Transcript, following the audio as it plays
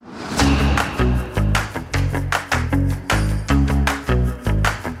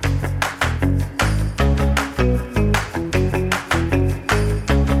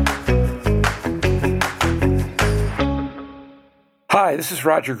Hi, this is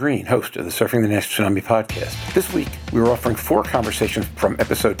Roger Green, host of the Surfing the Next Tsunami podcast. This week, we are offering 4 conversations from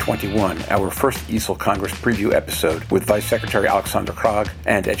episode 21, our first EASL Congress preview episode with Vice Secretary Alexander Krag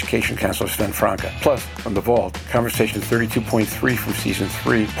and Education Counselor Sven Franke. Plus, from the vault, conversation 32.3 from season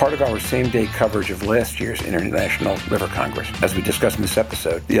 3, part of our same-day coverage of last year's International Liver Congress. As we discussed in this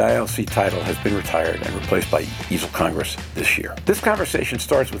episode, the ILC title has been retired and replaced by EASL Congress this year. This conversation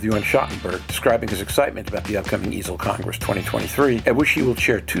starts with Johan Schattenberg describing his excitement about the upcoming EASL Congress 2023, at which he will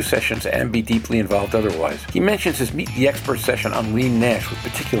chair 2 sessions and be deeply involved otherwise. He mentions his Meet the Expert session on lean NASH with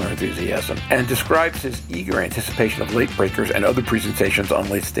particular enthusiasm and describes his eager anticipation of late breakers and other presentations on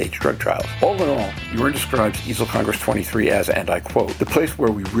late-stage drug trials. All in all, Johan describes EASL Congress 23 as, and I quote, the place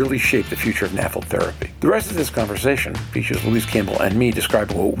where we really shape the future of NAFLD therapy. The rest of this conversation features Louise Campbell and me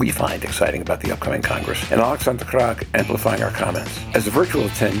describing what we find exciting about the upcoming Congress, and Alexander Krag amplifying our comments. As a virtual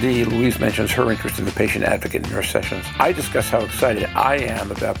attendee, Louise mentions her interest in the patient advocate nurse sessions. I discuss how excited I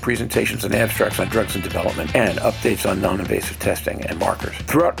am about presentations and abstracts on drugs in development and updates on non-invasive testing and markers.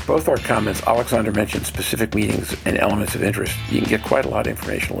 Throughout both our comments, Alexander mentions specific meetings and elements of interest. You can get quite a lot of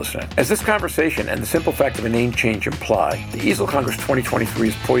information listening. As this conversation and the simple fact of a name change imply, the EASL Congress 2023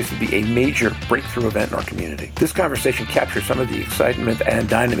 is poised to be a major breakthrough event in our community. This conversation captures some of the excitement and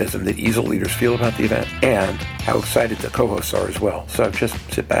dynamism that EASL leaders feel about the event and how excited the co-hosts are as well. So just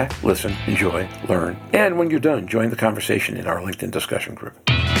sit back, listen, enjoy, learn, and when you're done, join the conversation in our LinkedIn discussion group.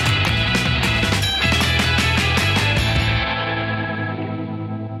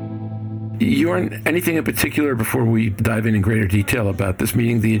 Jorn, anything in particular before we dive in greater detail about this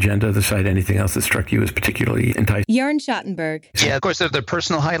meeting, the agenda, the site, anything else that struck you as particularly enticing? Jorn Schattenberg. Yeah, of course, the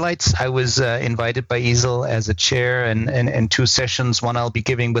personal highlights. I was invited by EASL as a chair and 2 sessions. One I'll be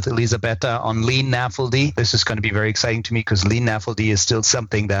giving with Elisabetta on lean NAFLD. This is going to be very exciting to me because lean NAFLD is still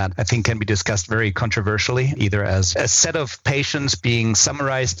something that I think can be discussed very controversially, either as a set of patients being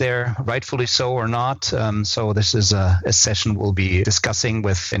summarized there, rightfully so or not. So this is a session we'll be discussing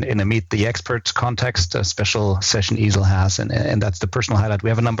with in a Meet the Expert context, a special session EASL has, and that's the personal highlight. We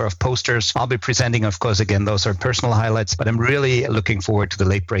have a number of posters. I'll be presenting, of course, again, those are personal highlights, but I'm really looking forward to the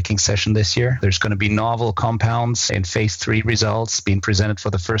late-breaking session this year. There's going to be novel compounds in phase 3 results being presented for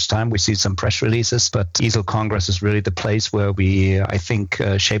the first time. We see some press releases, but EASL Congress is really the place where we, I think,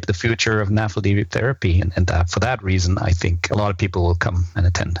 shape the future of NAFLD therapy, and for that reason, I think a lot of people will come and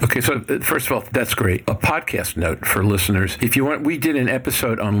attend. Okay, so first of all, that's great. A podcast note for listeners. If you want, we did an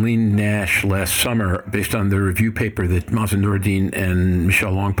episode on lean NASH last summer based on the review paper that Mazen Noureddin and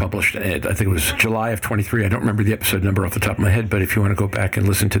Michelle Long published. I think it was July of 23. I don't remember the episode number off the top of my head, but if you want to go back and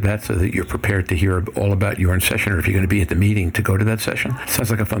listen to that so that you're prepared to hear all about Jorn's session, or if you're going to be at the meeting to go to that session, sounds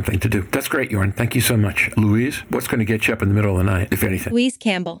like a fun thing to do. That's great, Jorn. Thank you so much. Louise, what's going to get you up in the middle of the night, if anything? Louise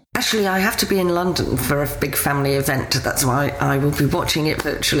Campbell. Actually, I have to be in London for a big family event. That's why I will be watching it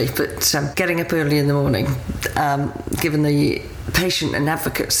virtually, but getting up early in the morning, given the patient and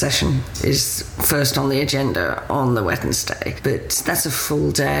advocate session is first on the agenda on the Wednesday, but that's a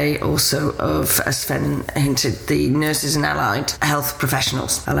full day also of, as Sven hinted, the nurses and allied health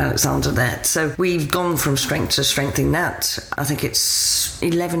professionals, Alexander there. So we've gone from strength to strength in that. I think it's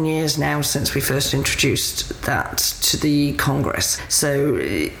 11 years now since we first introduced that to the Congress. So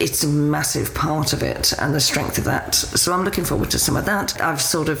it's a massive part of it and the strength of that. So I'm looking forward to some of that. I've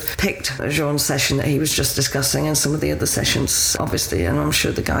sort of picked Jean's session that he was just discussing and some of the other sessions, obviously, and I'm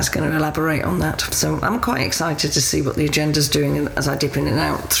sure the guy's going to elaborate on that. So I'm quite excited to see what the agenda's doing as I dip in and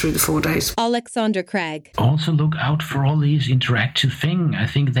out through the 4 days. Alexander Krag. Also look out for all these interactive things. I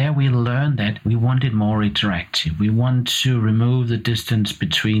think there we learned that we wanted more interactive. We want to remove the distance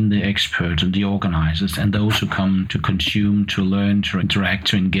between the experts and the organizers and those who come to consume, to learn, to interact,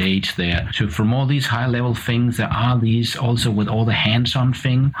 to engage there. So from all these high-level things, there are these also with all the hands-on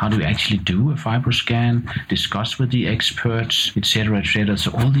thing. How do we actually do a fibroscan? Discuss with the experts, etc., etc.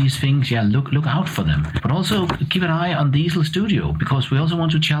 So all these things, look out for them. But also keep an eye on the EASL Studio, because we also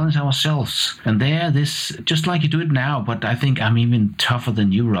want to challenge ourselves. And there, this, just like you do it now, but I think I'm even tougher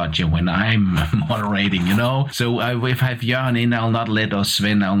than you, Roger, when I'm moderating, So if I have Jan in, I'll not let, or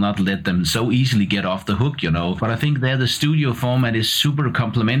Sven, I'll not let them so easily get off the hook, But I think there the studio format is super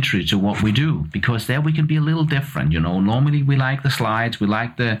complementary to what we do, because there we can be a little different, Normally we like the slides, we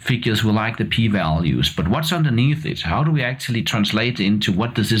like the figures, we like the p-values, but what's underneath it? How do we actually actually translate into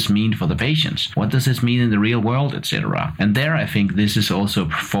what does this mean for the patients? What does this mean in the real world, etc.? And there, I think this is also a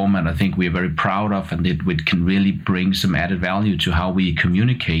format I think we're very proud of, and it can really bring some added value to how we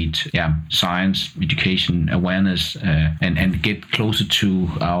communicate science, education, awareness, and get closer to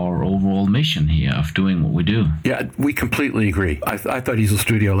our overall mission here of doing what we do. Yeah, we completely agree. I thought EASL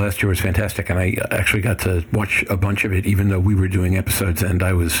Studio last year was fantastic, and I actually got to watch a bunch of it, even though we were doing episodes, and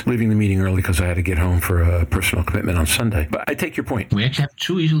I was leaving the meeting early because I had to get home for a personal commitment on Sunday. But I take your point. We actually have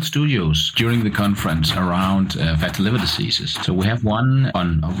 2 EASL Studios during the conference around fatty liver diseases. So we have one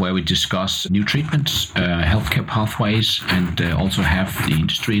on where we discuss new treatments, healthcare pathways, and also have the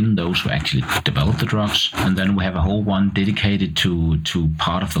industry and those who actually develop the drugs. And then we have a whole one dedicated to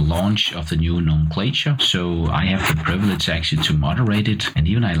part of the launch of the new nomenclature. So I have the privilege actually to moderate it. And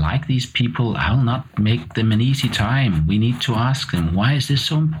even I like these people, I will not make them an easy time. We need to ask them, why is this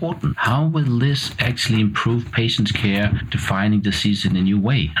so important? How will this actually improve patients' care, defining disease in a new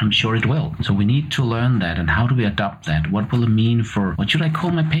way? I'm sure it will. So we need to learn that. And how do we adopt that? What will it mean for, what should I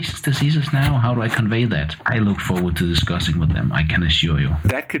call my patients' diseases now? How do I convey that? I look forward to discussing with them, I can assure you.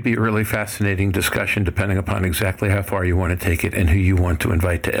 That could be a really fascinating discussion depending upon exactly how far you want to take it and who you want to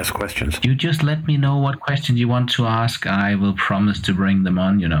invite to ask questions. You just let me know what questions you want to ask. I will promise to bring them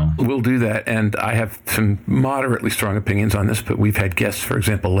on, We'll do that, and I have some moderately strong opinions on this, but we've had guests, for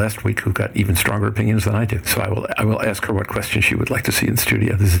example, last week who got even stronger opinions than I do. So I will ask her what questions she would like to see in the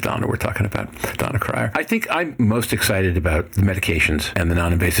studio. This is Donna we're talking about, Donna Cryer. I think I'm most excited about the medications and the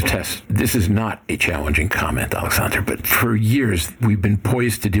non-invasive tests. This is not a challenging comment, Alexander, but for years we've been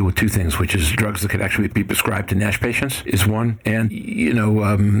poised to deal with 2 things, which is drugs that could actually be prescribed to NASH patients is one, and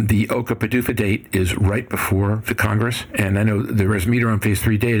the OCA PDUFA date is right before the Congress, and I know the resmetirom phase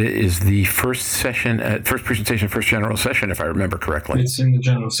 3 data is the first presentation, first general session, if I remember correctly. It's in the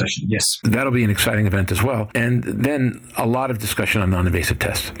general session, yes. That'll be an exciting event as well, and then a lot of discussion on non-invasive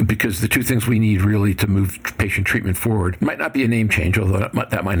tests, because the 2 things we need really to move patient treatment forward might not be a name change, although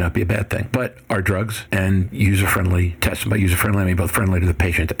that might not be a bad thing, but are drugs and user-friendly tests. By user-friendly, I mean both friendly to the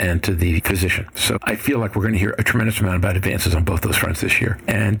patient and to the physician. So I feel like we're going to hear a tremendous amount about advances on both those fronts this year.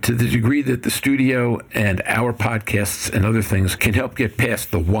 And to the degree that the studio and our podcasts and other things can help get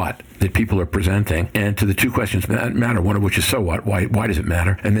past the what that people are presenting, and to the 2 questions that matter, one of which is so what, why does it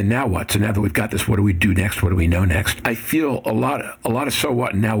matter, and then now what? So now that we've got this, what do we do next? What do we know next? I feel a lot of so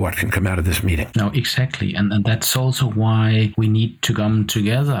what and now what can come out of this meeting. No, exactly, and that's also why we need to come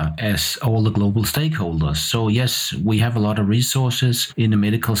together as all the global stakeholders. So yes, we have a lot of resources in the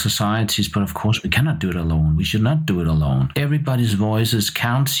medical societies, but of course we cannot do it alone. We should not do it alone. Everybody's voices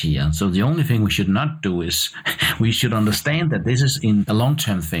counts here. So the only thing we should not do is we should understand that this is in a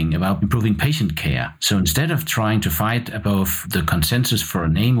long-term thing about improving patient care. So instead of trying to fight above the consensus for a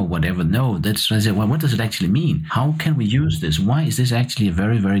name or whatever, no, let's say, well, what does it actually mean? How can we use this? Why is this actually a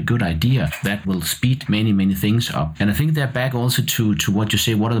very, very good idea that will speed many, many things up? And I think they're back also to what you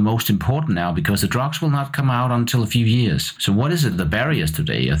say, what are the most important now, because the drugs will not come out until a few years. So what is it, the barriers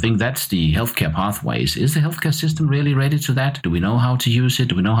today? I think that's the healthcare pathways. Is the healthcare system really ready to that? Do we know how to use it?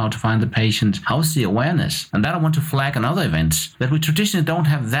 Do we know how to find the patients? How's the awareness? And that I want to flag on other events that we traditionally don't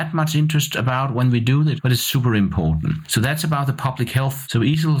have that much interest about when we do it, but it's super important. So that's about the public health. So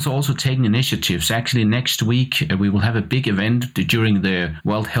EASL is also taking initiatives. Actually, next week, we will have a big event during the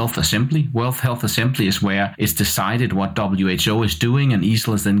World Health Assembly. World Health Assembly is where it's decided what WHO is doing, and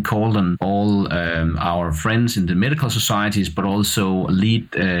EASL is then called on all our friends in the medical societies, but also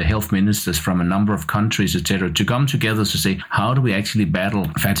lead health ministers from a number of countries, etc., to come together to say, how do we actually battle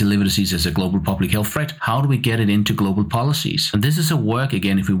fatty liver disease as a global public health threat? How do we get it into global policies? And this is a work,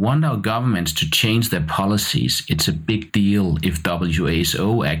 again, if we want our governments to change their policies, it's a big deal if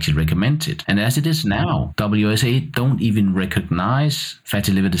WHO actually recommends it. And as it is now, WHO don't even recognize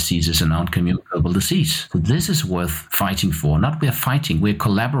fatty liver disease as a non-communicable disease. So this is worth fighting for. Not we're fighting, we're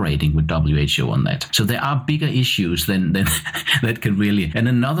collaborating with WHO on that. So there are bigger issues than that can really. And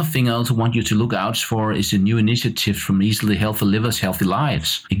another thing I also want you to look out for is a new initiative from EASL, Healthy Livers, Healthy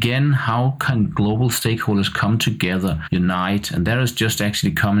Lives. Again, how can global stakeholders come together, unite? And there is just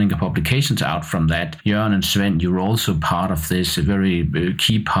actually coming a publications out from that. Jørgen and Sven, you're also part of this, very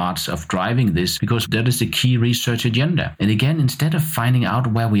key parts of driving this, because that is the key research agenda. And again, instead of finding out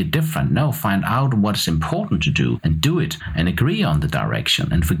where we're different, no, find out what's important to do and do it and agree on the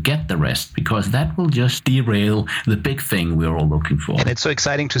direction and forget the rest, because that will just derail the big thing we're all looking for. And it's so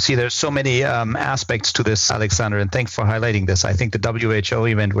exciting to see there's so many aspects to this, Alexander, and thanks for highlighting this. I think the WHO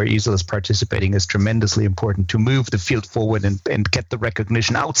event where EASL is participating is tremendously important to move the field forward and get the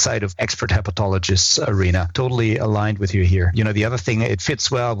recognition outside of expert hepatologists arena. Totally aligned with you here. You know, the other thing, it fits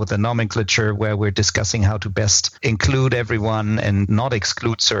well with the nomenclature where we're discussing how to best must include everyone and not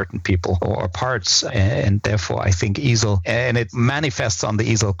exclude certain people or parts. And therefore, I think EASL, and it manifests on the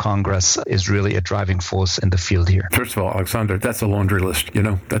EASL Congress, is really a driving force in the field here. First of all, Alexander, that's a laundry list.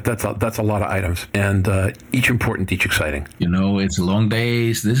 That's a lot of items, and each important, each exciting. It's long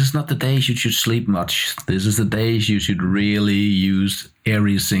days. This is not the days you should sleep much. This is the days you should really use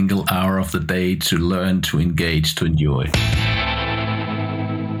every single hour of the day to learn, to engage, to enjoy.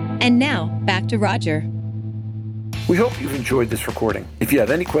 And now, back to Roger. We hope you've enjoyed this recording. If you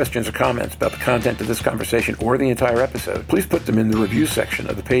have any questions or comments about the content of this conversation or the entire episode, please put them in the review section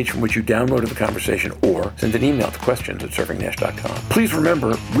of the page from which you downloaded the conversation, or send an email to questions@surfingnash.com. Please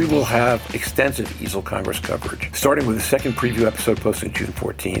remember, we will have extensive EASL Congress coverage, starting with the second preview episode posted June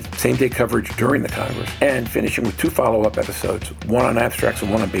 14th, same-day coverage during the Congress, and finishing with 2 follow-up episodes, one on abstracts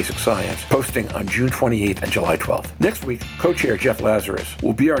and one on basic science, posting on June 28th and July 12th. Next week, co-chair Jeff Lazarus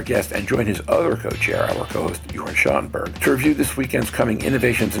will be our guest and join his other co-chair, our co-host, Joran Schottenberg, to review this weekend's coming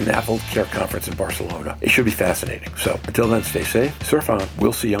Innovations in NAFLD Care Conference in Barcelona. It should be fascinating. So until then, stay safe, surf on.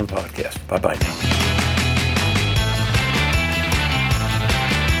 We'll see you on the podcast. Bye-bye now.